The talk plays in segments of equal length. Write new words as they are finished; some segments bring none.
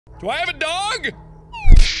Do I have a dog?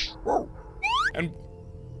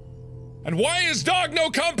 And why is dog no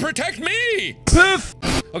come protect me? Poof!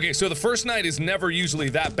 Okay, so the first night is never usually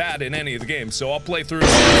that bad in any of the games, so I'll play through.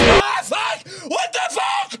 Ah, fuck! What the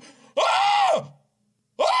fuck? Oh!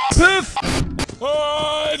 Oh! Poof!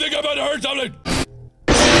 Oh, I think I'm about to hurt something.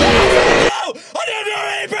 No! I didn't do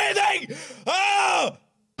anything! Oh!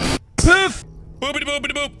 Poof! Boopity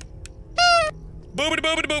boopity boop. Boopity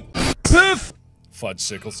boopity boop. Poof! Fudge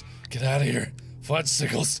sickles. Get out of here. Fudge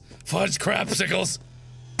sickles. Fudge crap sickles.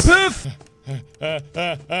 Poof!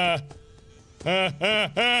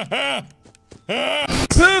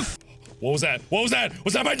 Poof! What was that? What was that?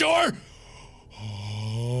 Was that my door?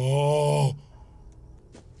 Oh.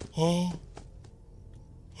 Oh.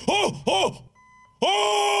 Oh! Oh! Oh!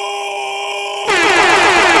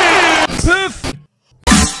 Poof!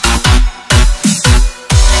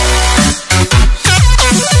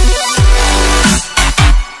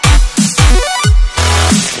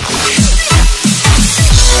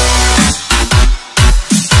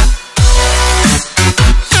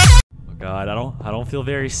 God, I don't feel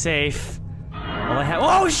very safe. All I have—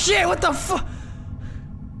 oh shit! What the fu—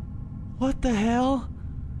 what the hell?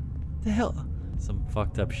 The hell? Some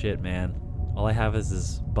fucked up shit, man. All I have is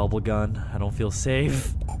this bubble gun. I don't feel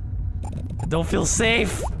safe. I don't feel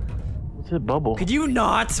safe. What's a bubble? Could you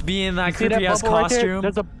not be in that creepy ass costume?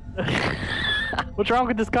 Right there? There's a what's wrong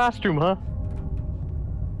with this costume, huh?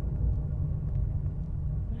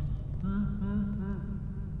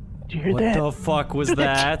 Did you hear that? What the fuck was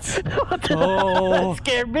that? Oh, that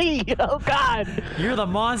scared me. Oh god. You're the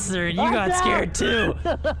monster and you got scared too.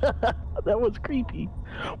 That was creepy.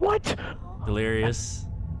 What? Delirious.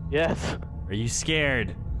 Yes. Are you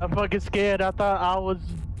scared? I'm fucking scared. I thought I was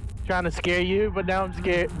trying to scare you, but now I'm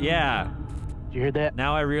scared. Yeah. Did you hear that?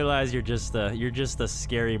 Now I realize you're just a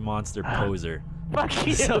scary monster poser. Fuck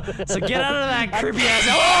you. So get out of that creepy ass—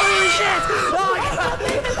 holy shit! Oh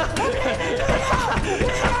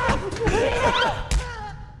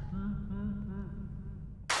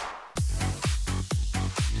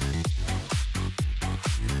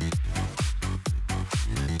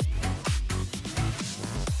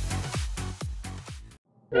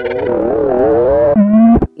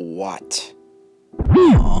What?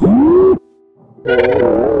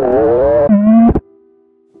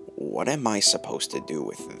 What am I supposed to do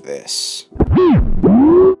with this?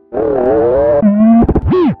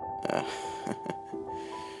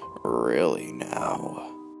 Really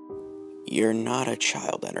now? You're not a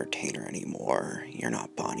child entertainer anymore. You're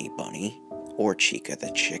not Bonnie Bunny, or Chica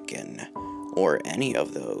the Chicken, or any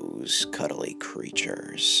of those cuddly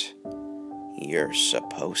creatures. You're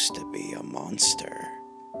supposed to be a monster.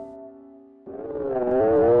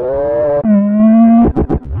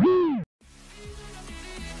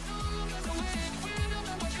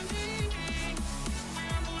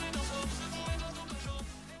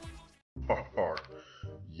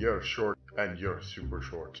 You're short and you're super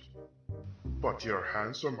short. But you're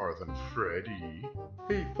handsomer than Freddy.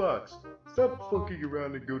 Hey Fox, stop fucking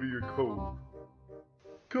around and go to your cove.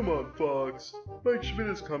 Come on Fox, Mike Schmidt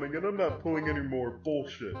is coming and I'm not pulling any more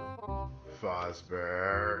bullshit.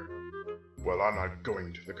 Fazbear. Well, I'm not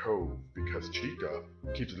going to the cove because Chica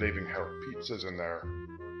keeps leaving her pizzas in there.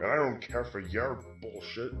 And I don't care for your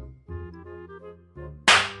bullshit.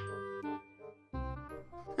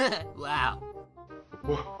 Wow.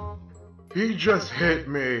 He just hit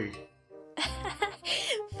me!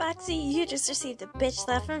 Foxy, you just received a bitch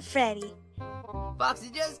slap from Freddy. Foxy,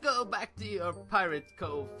 just go back to your pirate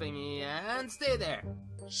cove thingy and stay there.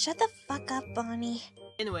 Shut the fuck up, Bonnie.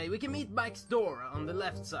 Anyway, we can meet Mike's door on the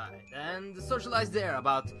left side and socialize there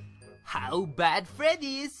about how bad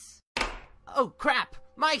Freddy is. Oh crap,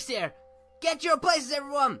 Mike's here! Get your places,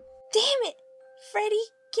 everyone! Damn it! Freddy,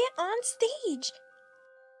 get on stage!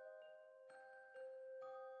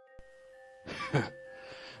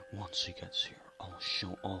 Once he gets here, I'll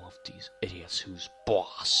show all of these idiots who's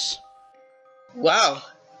boss. Wow,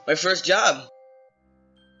 my first job.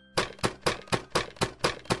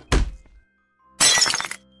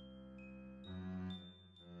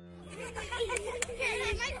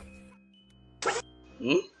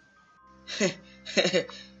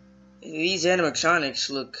 These animatronics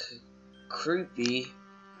look creepy.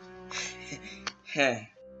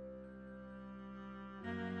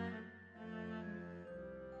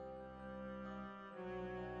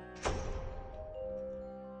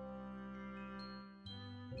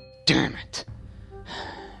 Damn it!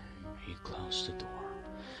 He closed the door.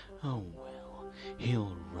 Oh well,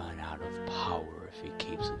 he'll run out of power if he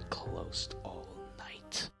keeps it closed all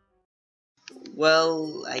night.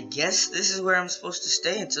 Well, I guess this is where I'm supposed to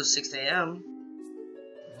stay until 6 a.m.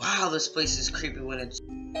 Wow, this place is creepy when it's...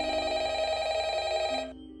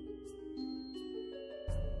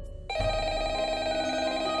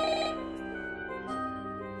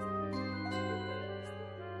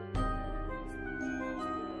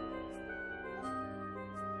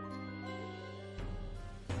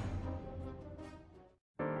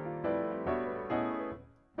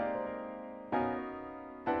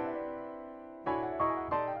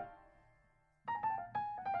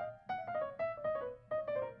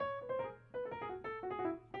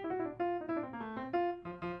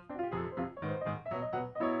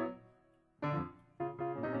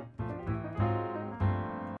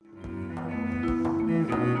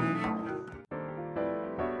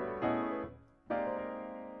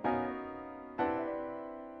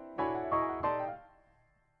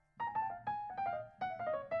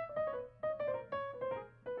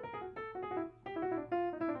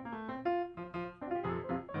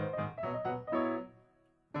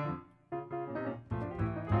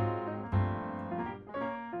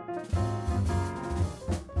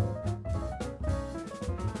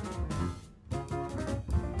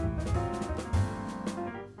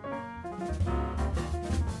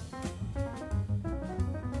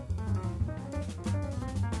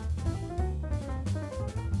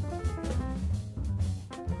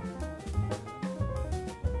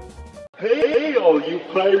 Hey, all you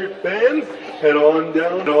pirate fans, head on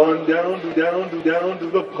down to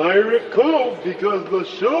the Pirate Cove because the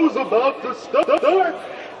show's about to start.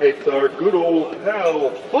 It's our good old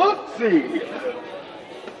pal, Foxy.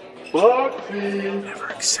 Foxy. Never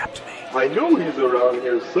accept me. I know he's around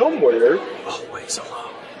here somewhere. Always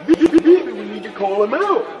alone. Maybe we need to call him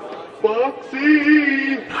out.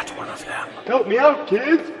 Foxy. Not one of them. Help me out,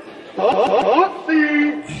 kids.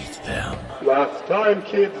 Foxy. Eat them. Last time,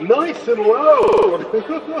 kids, nice and loud.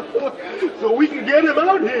 So we can get him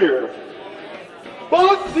out here.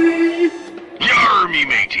 Foxy! Yar, me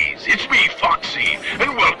mateys, it's me, Foxy,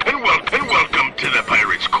 and welcome to the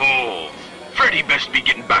Pirate's Cove. Freddy best be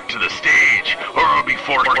getting back to the stage, or I'll be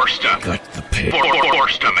forced to... Gut the pig.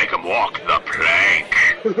 Forced to make him walk the plank.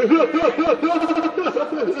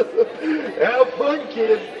 Have fun,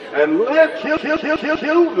 kids, and let's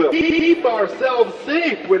kill them. Keep ourselves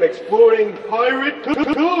safe when exploring Pirate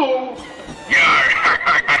Cove.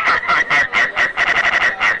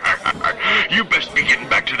 You best be getting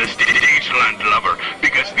back to the stage, land lover,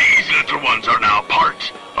 because these little ones are now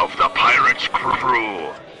part of the pirate's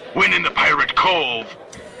crew. When in the Pirate Cove,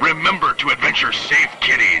 remember to adventure safe,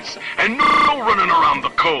 kiddies, and no running around the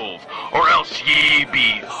cove, or else ye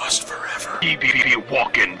be lost forever. Ye be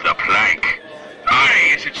walking the plank.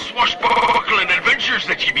 Aye, is it swashbuckling adventures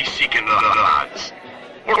that ye be seeking, lads?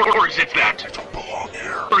 Or is it that... I don't belong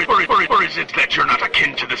here. Or is it that you're not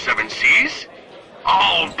akin to the seven seas?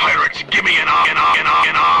 All pirates, give me an arg.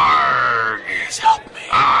 Please help me.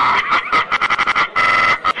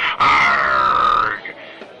 Arg.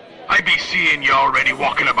 I be seeing you already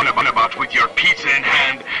walking about with your pizza in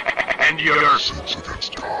hand and your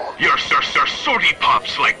sody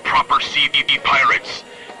pops like proper sea pirates.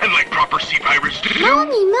 And like proper sea pirates do,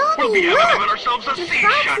 we'll be having ourselves a sea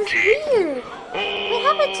shanty. Weird. What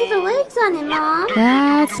happened to the legs on it, Mom?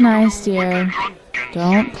 That's nice, dear.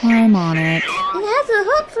 Don't climb on it. It has a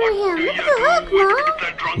hook for him. Look at the hook,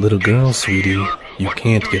 Mom. Little girl, sweetie, you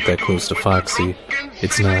can't get that close to Foxy.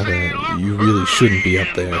 It's not you really shouldn't be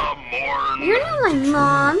up there. You're not my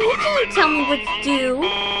mom. You can't tell me what to do.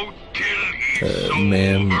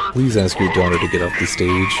 Ma'am, please ask your daughter to get off the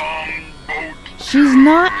stage. She's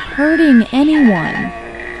not hurting anyone.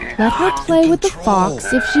 Let her play with the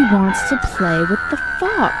fox if she wants to play with the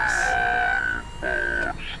fox.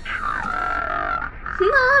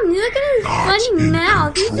 Mom, look at his funny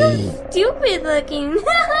mouth. He's so stupid looking.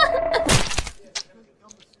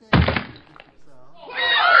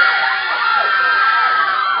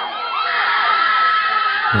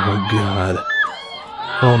 Oh God.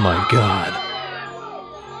 Oh my God.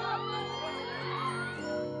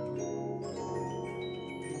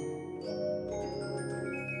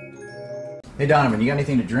 Hey Donovan, you got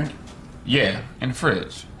anything to drink? Yeah, in the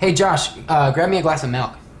fridge. Hey Josh, grab me a glass of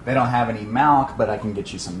milk. They don't have any milk, but I can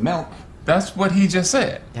get you some milk. That's what he just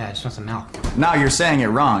said. Yeah, I just want some milk. No, you're saying it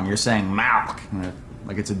wrong. You're saying milk,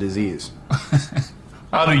 like it's a disease.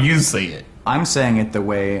 How do you say it? I'm saying it the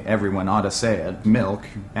way everyone ought to say it. Milk,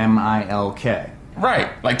 M-I-L-K.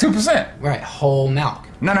 Right, like 2%. Right, whole milk.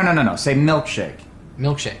 No. Say milkshake.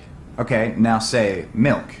 Milkshake. Okay, now say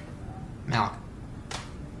milk. Milk.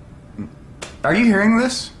 Are you hearing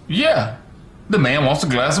this? Yeah. The man wants a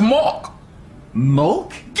glass of milk.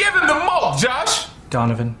 Milk? Give him the milk, Josh!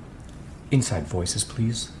 Donovan, inside voices,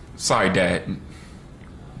 please. Sorry, Dad.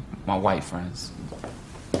 my white friends.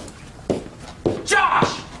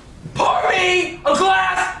 Josh! Pour me a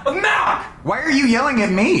glass of milk! Why are you yelling at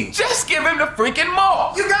me? Just give him the freaking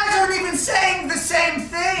milk! You guys aren't even saying the same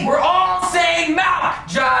thing! We're all saying milk,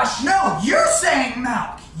 Josh! No, you're saying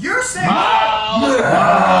milk! You're saying milk!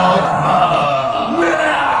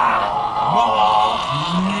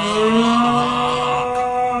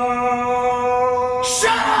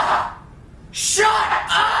 Shut up! Shut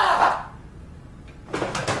up!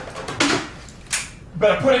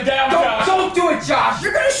 Better put it down, Josh! Don't do it, Josh!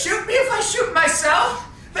 You're gonna shoot me if I shoot myself?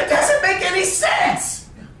 That doesn't make any sense!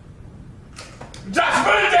 Josh,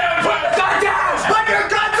 put it down! Put the gun down! Put your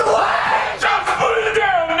guns away! Josh, put it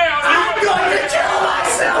down now! I'm going to kill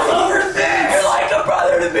myself over this! You're like a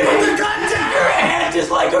brother to me! Put the gun down! Your aunt is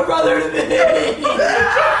like a brother to me!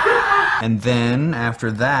 And then, after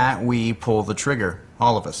that, we pull the trigger.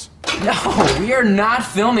 All of us. No, we are not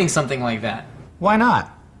filming something like that. Why not?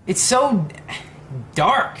 It's so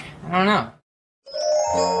dark. I don't know.